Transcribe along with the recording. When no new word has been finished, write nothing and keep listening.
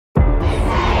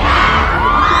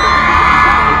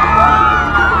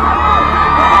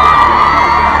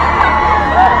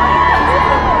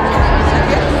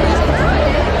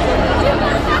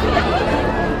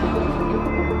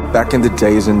back in the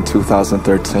days in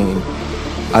 2013,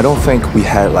 I don't think we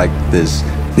had like this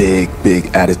big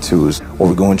attitudes or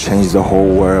we're going to change the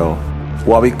whole world.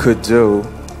 What we could do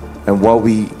and what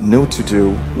we knew to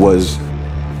do was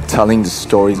telling the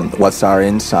stories and what's our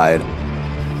inside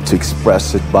to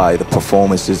express it by the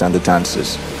performances and the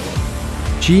dances.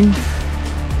 Jin,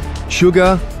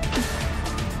 Sugar,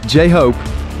 J-Hope,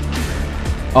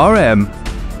 RM,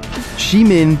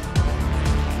 Ximin,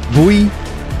 Bui,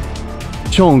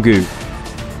 Chonggu.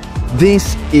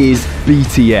 This is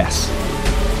BTS.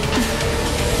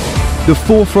 The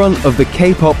forefront of the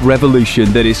K-pop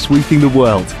revolution that is sweeping the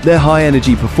world. Their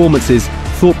high-energy performances,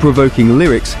 thought-provoking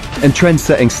lyrics, and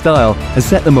trend-setting style has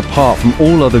set them apart from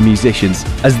all other musicians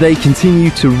as they continue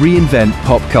to reinvent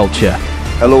pop culture.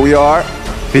 Hello, we are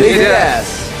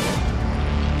BTS!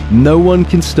 No one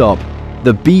can stop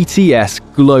the BTS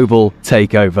global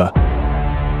takeover.